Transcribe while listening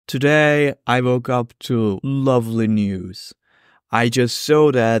Today, I woke up to lovely news. I just saw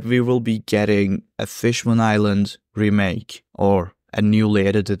that we will be getting a Fishman Island remake, or a newly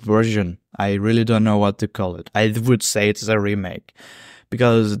edited version. I really don't know what to call it. I would say it's a remake,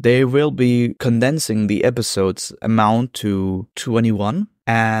 because they will be condensing the episodes amount to 21,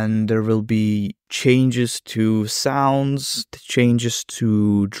 and there will be changes to sounds, changes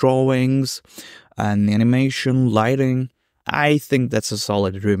to drawings, and animation, lighting. I think that's a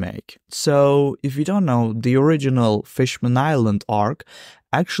solid remake. So, if you don't know, the original Fishman Island arc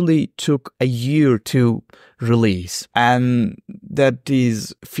actually took a year to release, and that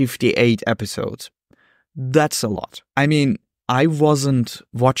is 58 episodes. That's a lot. I mean, I wasn't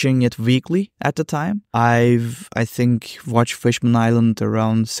watching it weekly at the time. I think watched Fishman Island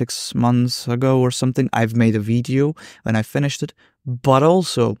around 6 months ago or something. I've made a video when I finished it. But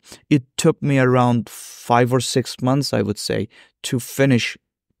also, it took me around 5 or 6 months, I would say, to finish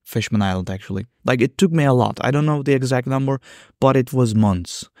Fishman Island, actually. Like, it took me a lot. I don't know the exact number, but it was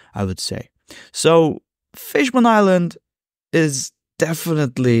months, I would say. So, Fishman Island is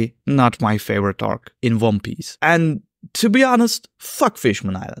definitely not my favorite arc in One Piece. And to be honest, fuck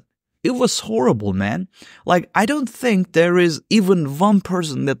Fishman Island. It was horrible, man. Like, I don't think there is even one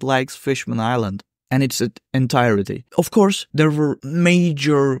person that likes Fishman Island and its entirety. Of course, there were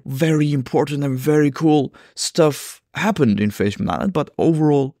major, very important and very cool stuff happened in Fishman Island, but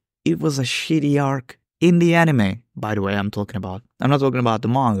overall, it was a shitty arc in the anime, by the way, I'm talking about. I'm not talking about the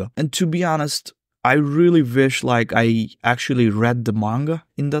manga. And to be honest, I really wish like I actually read the manga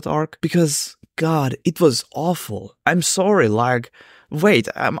in that arc, because God, it was awful. I'm sorry, like, wait,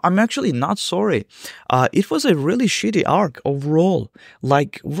 I'm actually not sorry. It was a really shitty arc overall.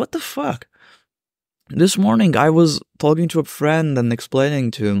 Like, what the fuck? This morning I was talking to a friend and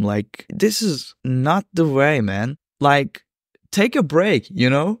explaining to him, like, this is not the way, man. Like, take a break, you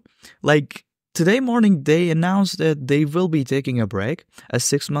know? Like, today morning they announced that they will be taking a break, a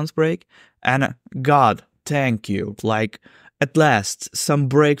 6-month break, and God, thank you. Like, at last, some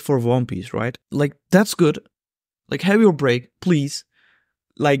break for One Piece, right? Like, that's good. Like, have your break, please.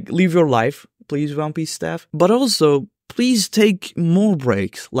 Like, live your life, please, One Piece staff. But also, please take more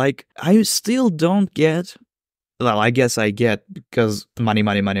breaks. Like, I still don't get... Well, I guess I get, because money,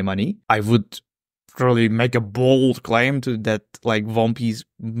 money, money, money. I would really make a bold claim to that, like, One Piece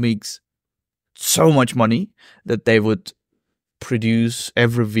makes so much money that they would produce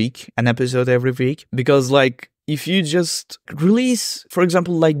every week, an episode every week. Because, like, if you just release, for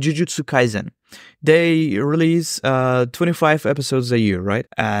example, like Jujutsu Kaisen, they release 25 episodes a year, right?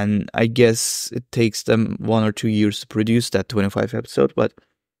 And I guess it takes them 1 or 2 years to produce that 25 episode. But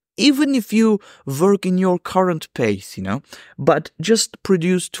even if you work in your current pace, you know, but just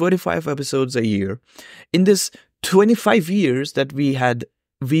produce 25 episodes a year, in this 25 years that we had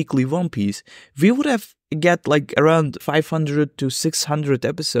weekly One Piece, we would have get like around 500 to 600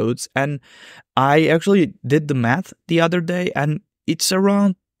 episodes. And I actually did the math the other day, and it's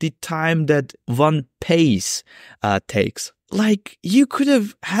around the time that One Piece takes. Like, you could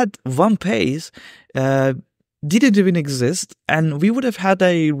have had One Piece, didn't even exist, and we would have had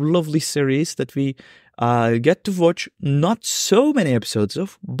a lovely series that we get to watch not so many episodes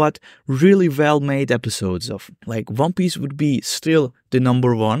of, but really well-made episodes of. Like, One Piece would be still the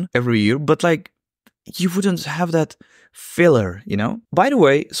 #1 every year, but like, you wouldn't have that filler, you know? By the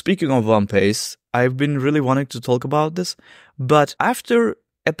way, speaking of One Piece, I've been really wanting to talk about this, but after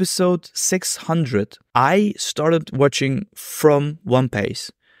episode 600, I started watching from One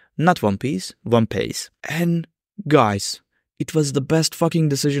Piece. Not One Piece, One Piece. And guys, it was the best fucking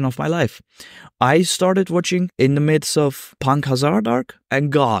decision of my life. I started watching in the midst of Punk Hazard arc,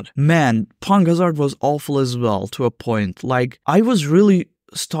 and God, man, Punk Hazard was awful as well, to a point. Like, I was really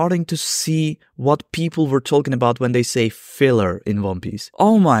starting to see what people were talking about when they say filler in One Piece.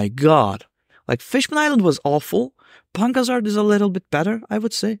 Oh my God. Like, Fishman Island was awful. Punk Hazard is a little bit better, I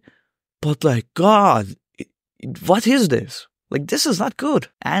would say. But like, God, what is this? Like, this is not good.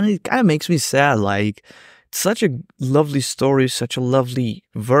 And it kind of makes me sad. Like, it's such a lovely story, such a lovely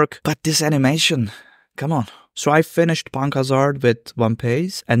work. But this animation, come on. So I finished Punk Hazard with One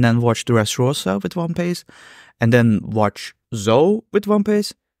Piece, and then watched Dressrosa with One Piece, and then watched Zou with One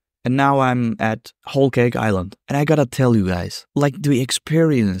Piece, and now I'm at Whole Cake Island. And I gotta tell you guys, like, the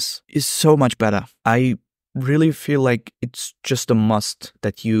experience is so much better. I really feel like it's just a must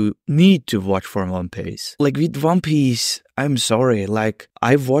that you need to watch for One Piece. Like, with One Piece, I'm sorry, like,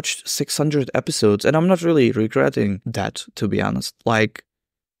 I've watched 600 episodes, and I'm not really regretting that, to be honest. Like,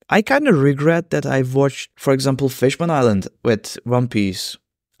 I kind of regret that I've watched, for example, Fishman Island with One Piece.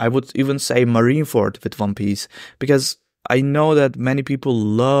 I would even say Marineford with One Piece, because I know that many people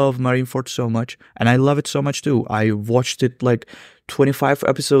love Marineford so much, and I love it so much too. I watched it like 25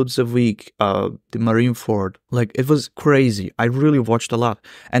 episodes a week, the Marineford. Like, it was crazy. I really watched a lot.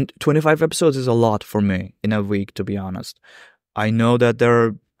 And 25 episodes is a lot for me in a week, to be honest. I know that there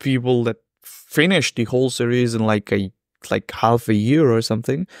are people that finish the whole series in like half a year or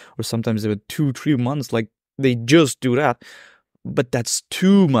something, or sometimes even 2-3 months. Like, they just do that. But that's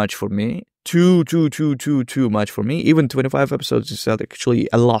too much for me. Too much for me. Even 25 episodes is actually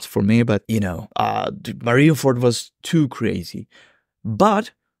a lot for me. But, Marineford was too crazy. But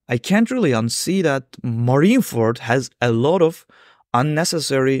I can't really unsee that Marineford has a lot of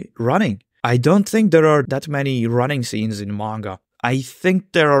unnecessary running. I don't think there are that many running scenes in manga. I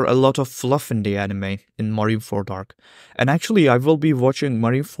think there are a lot of fluff in the anime in Marineford arc. And actually, I will be watching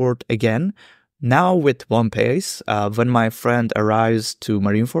Marineford again now with One Piece. When my friend arrives to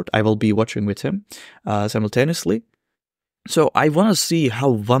Marineford, I will be watching with him simultaneously. So I want to see how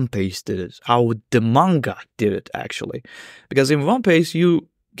One Piece did it, how the manga did it actually. Because in One Piece, you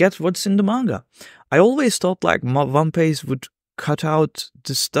get what's in the manga. I always thought like One Piece would cut out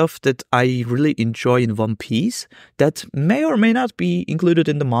the stuff that I really enjoy in One Piece that may or may not be included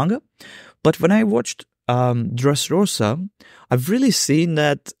in the manga. But when I watched Dressrosa, I've really seen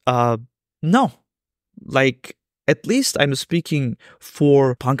that no, like, at least I'm speaking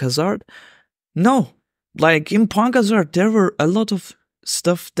for Punk Hazard. No, like in Punk Hazard, there were a lot of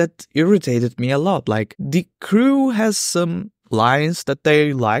stuff that irritated me a lot. Like, the crew has some lines that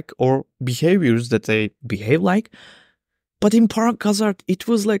they like or behaviors that they behave like. But in Punk Hazard, it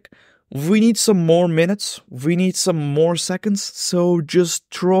was like, we need some more minutes, we need some more seconds, so just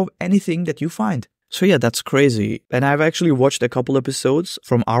throw anything that you find. So yeah, that's crazy. And I've actually watched a couple episodes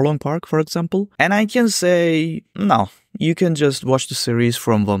from Arlong Park, for example. And I can say, no, you can just watch the series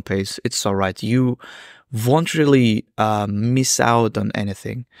from One Piece. It's alright. You won't really miss out on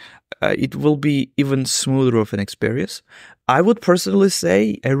anything. It will be even smoother of an experience. I would personally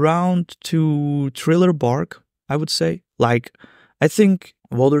say around to Thriller Bark, I would say. Like, I think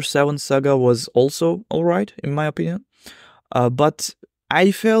Water 7 Saga was also alright, in my opinion. But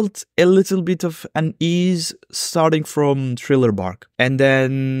I felt a little bit of unease starting from Thriller Bark. And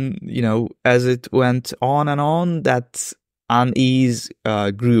then, as it went on and on, that unease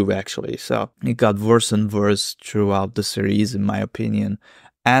grew actually. So it got worse and worse throughout the series, in my opinion.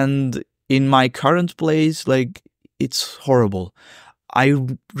 And in my current place, like, it's horrible.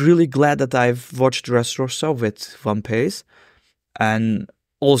 I'm really glad that I've watched Dressrosa with One Piece. And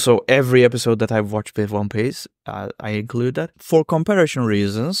also, every episode that I've watched with One Piece, I include that for comparison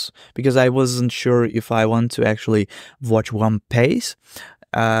reasons, because I wasn't sure if I want to actually watch One Piece.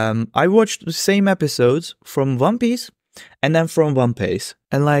 I watched the same episodes from One Piece and then from One Piece.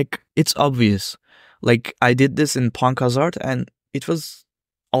 And like, it's obvious. Like, I did this in Punk Hazard and it was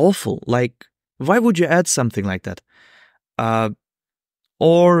awful. Like, why would you add something like that?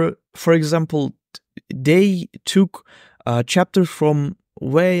 Or, for example, they took chapters from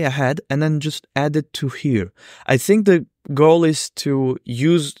way ahead and then just add it to here. I think the goal is to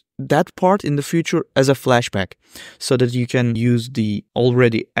use that part in the future as a flashback so that you can use the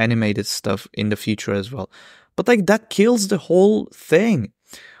already animated stuff in the future as well. But like, that kills the whole thing.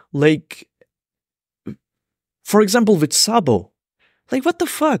 Like, for example, with Sabo. Like, what the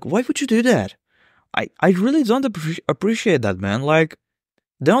fuck? Why would you do that? I really don't appreciate that, man. Like,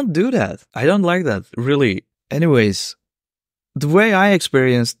 don't do that. I don't like that, really. Anyways, the way I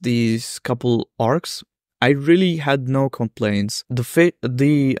experienced these couple arcs, I really had no complaints.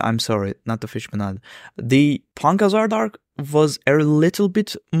 I'm sorry, not the Fishman arc. The Punk Hazard arc was a little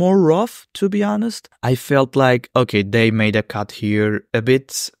bit more rough, to be honest. I felt like, okay, they made a cut here a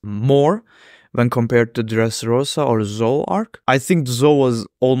bit more when compared to Dressrosa or Zou arc. I think Zou was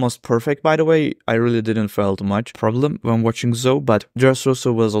almost perfect, by the way. I really didn't felt much problem when watching Zou, but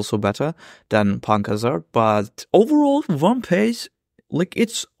Dressrosa was also better than Punk Hazard. But overall, One Piece, like,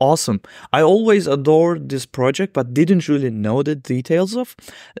 it's awesome. I always adored this project, but didn't really know the details of,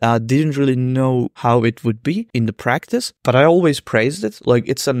 didn't really know how it would be in the practice, but I always praised it. Like,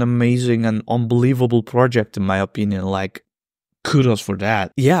 it's an amazing and unbelievable project, in my opinion. Like, kudos for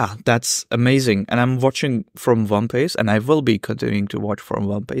that. Yeah, that's amazing. And I'm watching from One Piece, and I will be continuing to watch from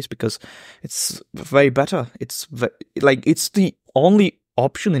One Piece because it's way better. It's it's the only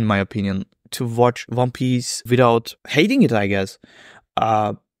option, in my opinion, to watch One Piece without hating it, I guess.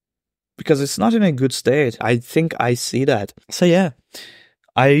 Because it's not in a good state. I think I see that. So yeah,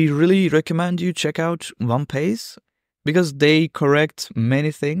 I really recommend you check out One Piece, because they correct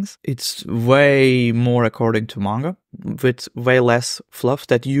many things. It's way more according to manga, with way less fluff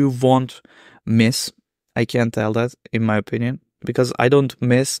that you won't miss I can't tell that, in my opinion, because I don't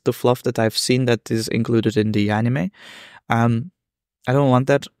miss the fluff that I've seen that is included in the anime. Um, I don't want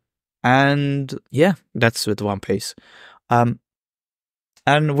that. And yeah, that's with One Piece. Um,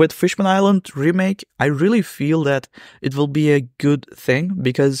 and with Fishman Island remake, I really feel that it will be a good thing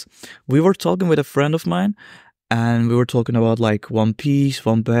because we were talking with a friend of mine and we were talking about like One Piece,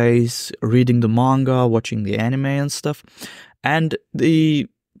 One Piece, reading the manga, watching the anime and stuff. And the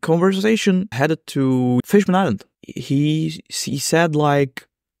conversation headed to Fishman Island. He said like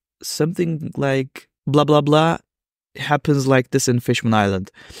something like blah blah blah happens like this in Fishman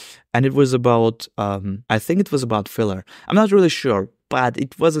Island. And it was about I think it was about filler. I'm not really sure, but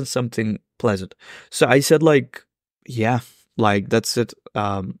it wasn't something pleasant. So I said like, yeah, like that's it.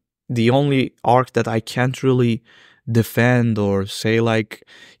 The only arc that I can't really defend or say like,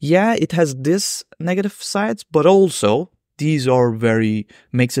 yeah, it has this negative sides, but also these are very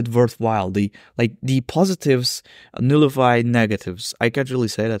makes it worthwhile. The positives nullify negatives. I can't really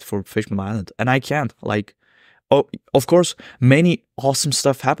say that for Fishman Island, and I can't like. Oh, of course, many awesome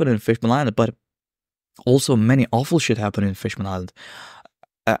stuff happened in Fishman Island, but also many awful shit happened in Fishman Island.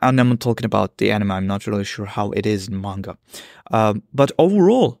 And I'm talking about the anime. I'm not really sure how it is in manga. But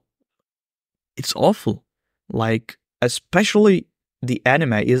overall, it's awful. Like, especially the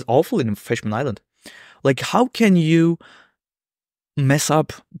anime is awful in Fishman Island. Like, how can you mess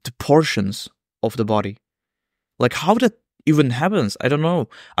up the portions of the body? Like, how that even happens? I don't know.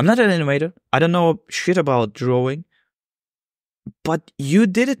 I'm not an animator. I don't know shit about drawing. But you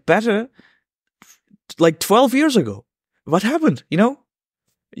did it better like 12 years ago. What happened? You know?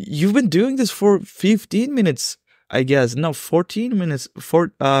 You've been doing this for 15 minutes, I guess. No, 14 minutes.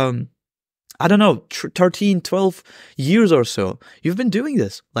 I don't know, 13, 12 years or so. You've been doing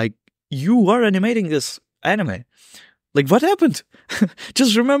this. Like, you are animating this anime. Like, what happened?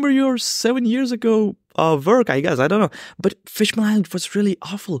 Just remember your 7 years ago work, I guess. I don't know. But Fishman Island was really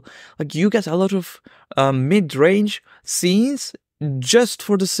awful. Like, you get a lot of mid-range scenes just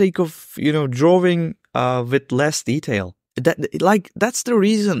for the sake of, drawing with less detail. That's the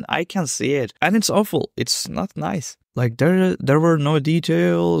reason I can see it. And it's awful. It's not nice. Like, there were no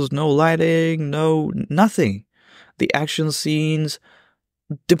details, no lighting, nothing. The action scenes,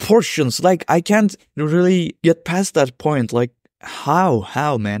 the portions, like, I can't really get past that point. Like,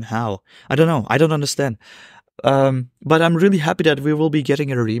 how, man, how? I don't know. I don't understand. But I'm really happy that we will be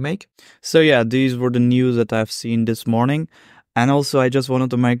getting a remake. So yeah, these were the news that I've seen this morning. And also, I just wanted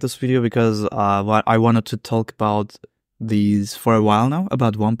to make this video because I wanted to talk about these for a while now,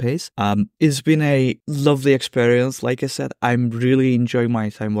 about One Piece. It's been a lovely experience. Like I said, I'm really enjoying my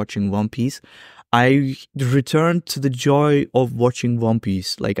time watching One Piece. I returned to the joy of watching One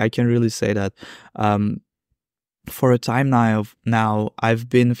Piece. Like, I can really say that. For a time now, I've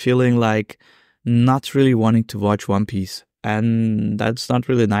been feeling like not really wanting to watch One Piece. And that's not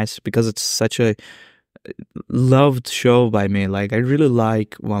really nice because it's such a loved show by me. Like, I really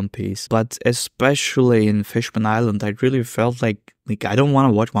like One Piece, but especially in Fishman Island, I really felt like I don't want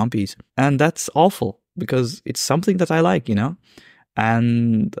to watch One Piece. And that's awful because it's something that I like,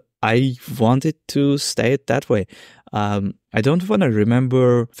 and I want it to stay that way. I don't want to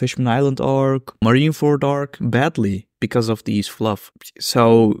remember Fishman Island arc, Marineford arc badly because of these fluff.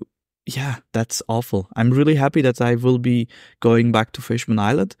 So yeah, that's awful. I'm really happy that I will be going back to Fishman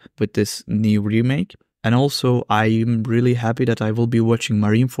Island with this new remake. And also, I'm really happy that I will be watching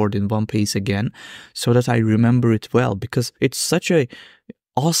Marineford in One Piece again, so that I remember it well, because it's such a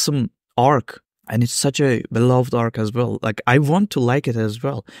awesome arc, and it's such a beloved arc as well. Like, I want to like it as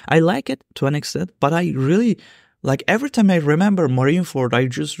well. I like it to an extent, but I really, like, every time I remember Marineford, I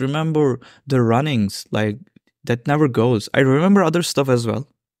just remember the runnings, like, that never goes. I remember other stuff as well,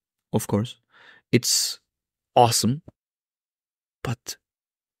 of course. It's awesome, but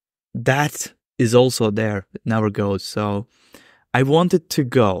that is also there. It never goes. So I want it to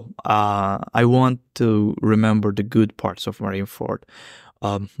go. I want to remember the good parts of Marineford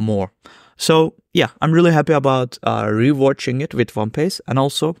more. So yeah, I'm really happy about rewatching it with One Piece, and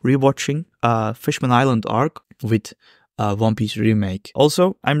also rewatching Fishman Island arc with One Piece remake.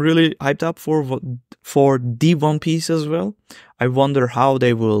 Also, I'm really hyped up for the One Piece as well. I wonder how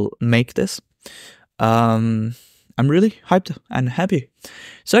they will make this. I'm really hyped and happy.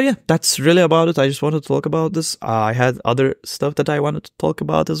 So yeah, that's really about it. I just wanted to talk about this. I had other stuff that I wanted to talk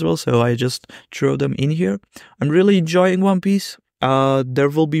about as well, so I just threw them in here. I'm really enjoying One Piece. There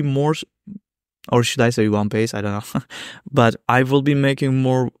will be more, or should I say One Piece? I don't know. But I will be making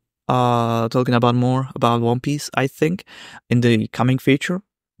more, talking about more about One Piece, I think, in the coming future,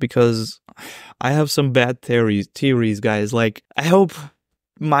 because I have some bad theories, guys. Like, I hope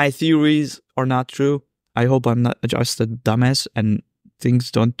my theories are not true. I hope I'm not just a dumbass and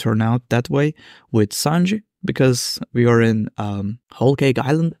things don't turn out that way with Sanji, because we are in Whole Cake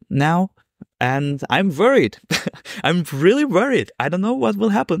Island now, and I'm worried. I'm really worried. I don't know what will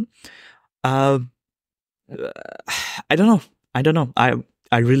happen. Uh, I don't know. I don't know.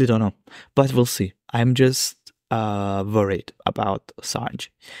 I really don't know. But we'll see. I'm just worried about Sanji.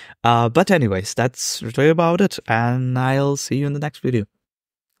 But anyways, that's really about it, and I'll see you in the next video.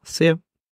 See you.